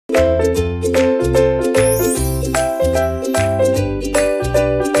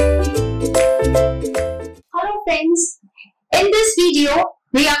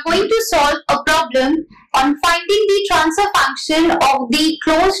function of the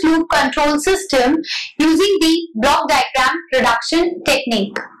closed loop control system using the block diagram reduction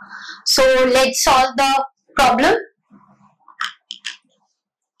technique. So let's solve the problem.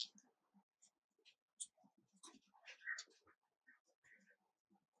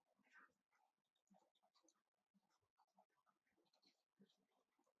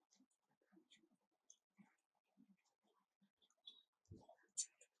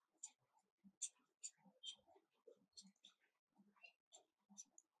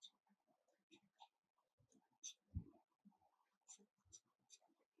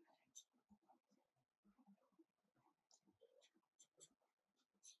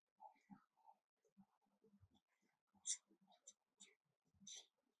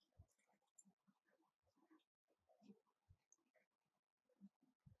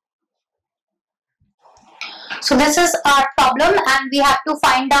 So this is our problem and we have to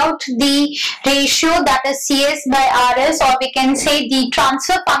find out the ratio, that is CS by RS, or we can say the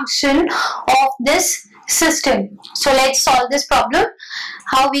transfer function of this system. So let's solve this problem.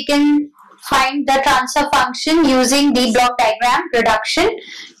 How we can find the transfer function using the block diagram reduction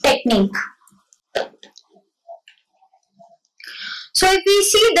technique. So if we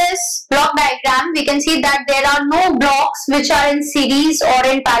see this block diagram, we can see that there are no blocks which are in series or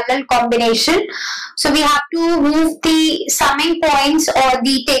in parallel combination. So we have to move the summing points or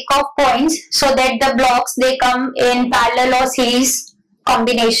the takeoff points so that the blocks they come in parallel or series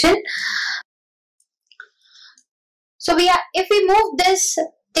combination. So if we move this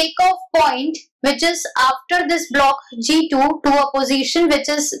takeoff point which is after this block G2 to a position which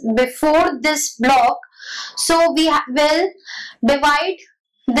is before this block, so we will divide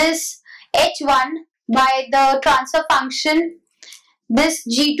this H1 by the transfer function. This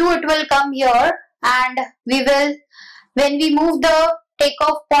G2 it will come here, and we will, when we move the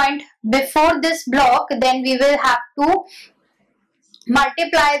takeoff point before this block, then we will have to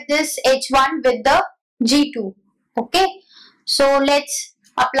multiply this H1 with the G2. Okay, so let's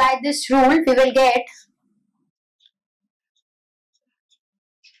apply this rule. We will get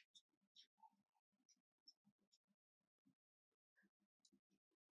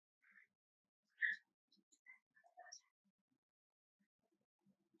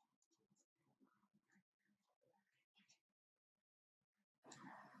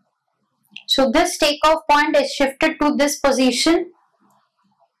so this takeoff point is shifted to this position,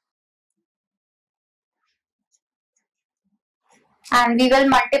 and we will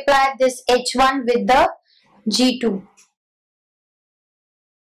multiply this H1 with the G2.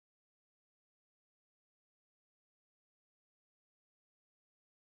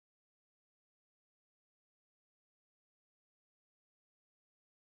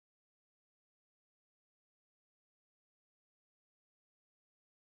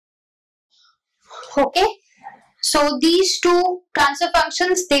 Okay, so these two transfer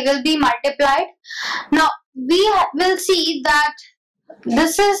functions, they will be multiplied. Now we will see that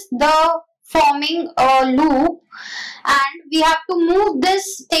this is the forming a loop, and we have to move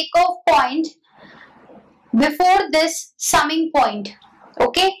this takeoff point before this summing point.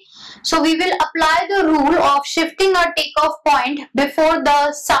 Okay, so we will apply the rule of shifting our takeoff point before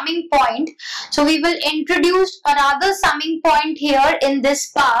the summing point. So we will introduce another summing point here in this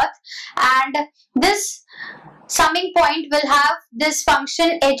path, and this summing point will have this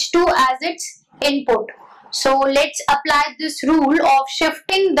function H2 as its input. So let's apply this rule of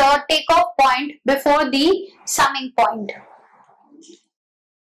shifting the takeoff point before the summing point.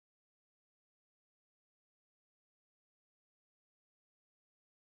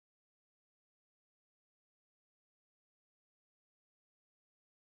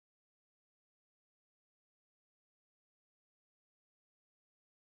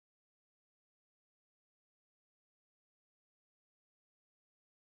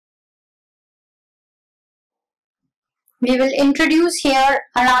 We will introduce here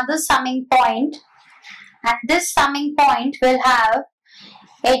another summing point, and this summing point will have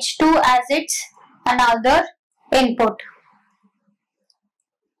H2 as its another input.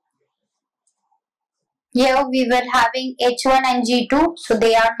 Here we were having H1 and G2, so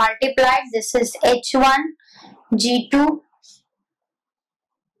they are multiplied. This is H1, G2.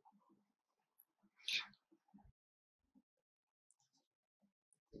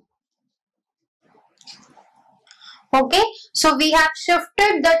 Okay, so we have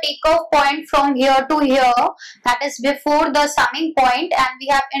shifted the takeoff point from here to here, that is before the summing point, and we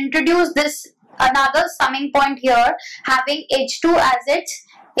have introduced this another summing point here having H2 as its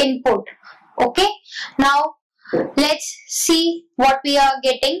input. Okay, now let's see what we are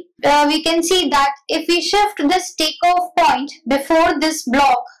getting. We can see that if we shift this takeoff point before this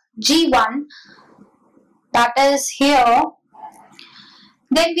block G1, that is here,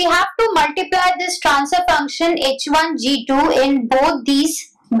 then we have to multiply this transfer function h1 g2 in both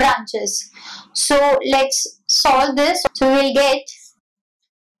these branches. So let's solve this. So we will get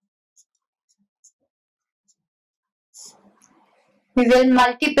we will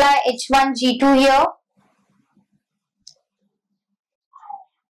multiply h1 g2 here.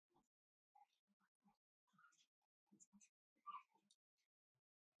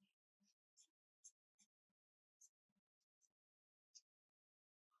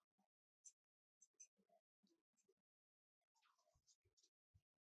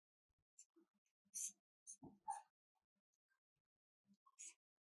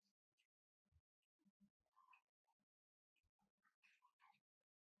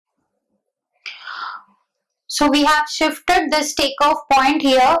 So we have shifted this takeoff point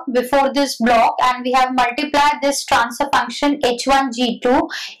here before this block, and we have multiplied this transfer function h1 g2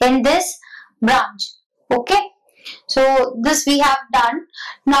 in this branch. Okay, so this we have done.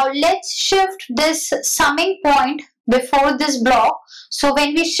 Now let's shift this summing point before this block. So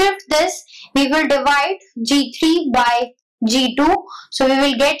when we shift this, we will divide g3 by g2. So we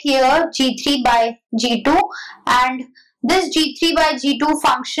will get here g3 by g2, and this g3 by g2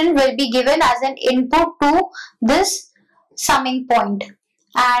 function will be given as an input to this summing point,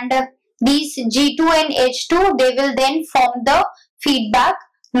 and these g2 and h2, they will then form the feedback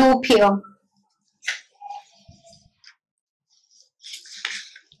loop here.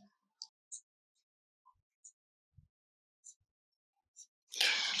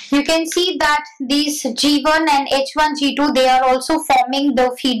 You can see that these G1 and H1, G2, they are also forming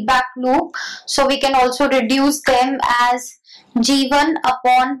the feedback loop. So we can also reduce them as G1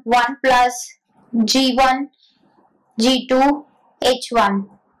 upon 1 plus G1, G2, H1.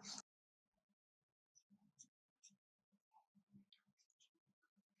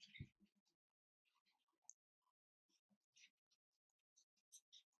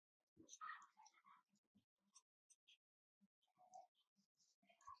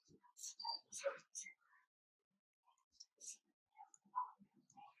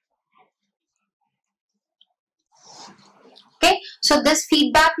 Okay, so this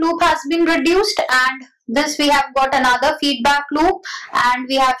feedback loop has been reduced, and this we have got another feedback loop, and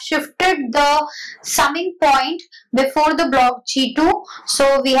we have shifted the summing point before the block G2.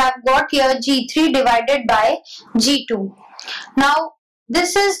 So we have got here G3 divided by G2. Now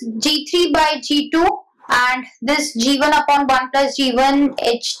this is G3 by G2, and this G1 upon 1 plus G1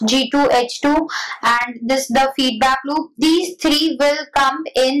 G2 H2, and this the feedback loop. These three will come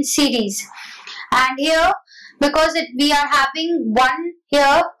in series, and here because we are having 1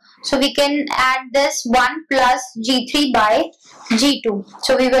 here, so we can add this 1 plus G3 by G2.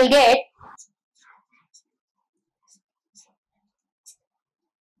 So we will get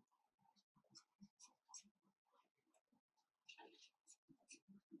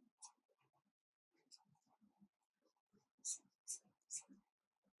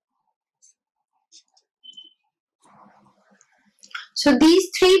so these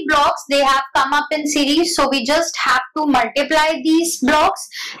three blocks, they have come up in series, so we just have to multiply these blocks,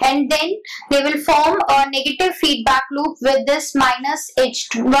 and then they will form a negative feedback loop with this minus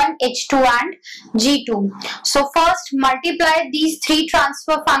H1, H2 and G2. So first multiply these three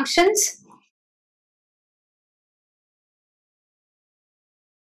transfer functions.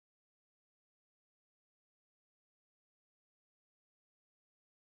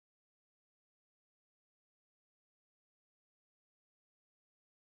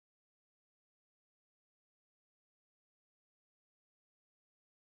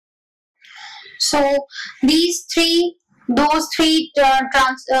 So these those three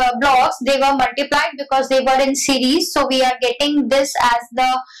blocks, they were multiplied because they were in series. So we are getting this as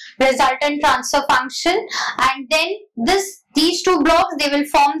the resultant transfer function, and then these two blocks, they will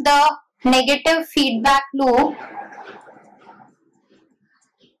form the negative feedback loop.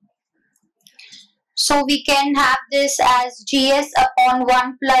 So we can have this as GS upon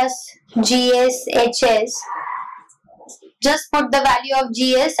 1 plus GS HS. Just put the value of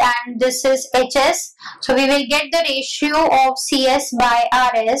GS, and this is HS. So we will get the ratio of CS by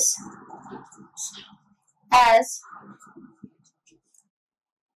RS as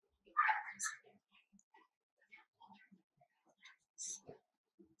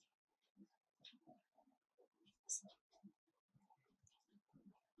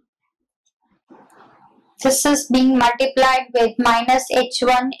this is being multiplied with minus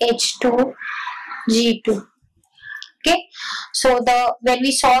H1, H2, G2. Okay, so when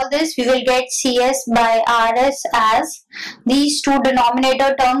we solve this, we will get CS by RS as these two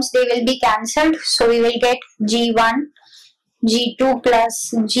denominator terms, they will be cancelled. So we will get G1, G2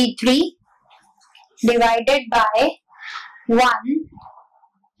 plus G3 divided by 1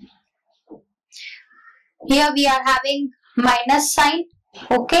 Here we are having minus sign.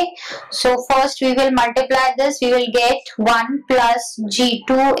 Okay, so first we will multiply this. We will get 1 plus G2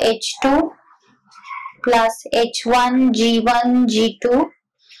 H2 plus H1 G1 G2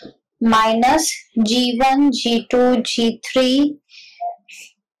 minus G1 G2 G3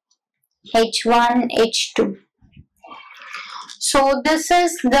 H1 H2. So this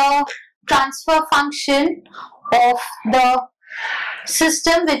is the transfer function of the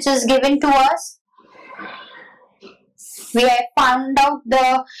system which is given to us. We have found out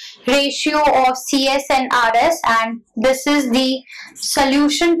the ratio of CS and RS, and this is the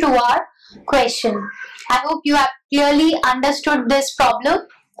solution to our question. I hope you have clearly understood this problem.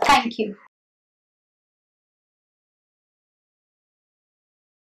 Thank you.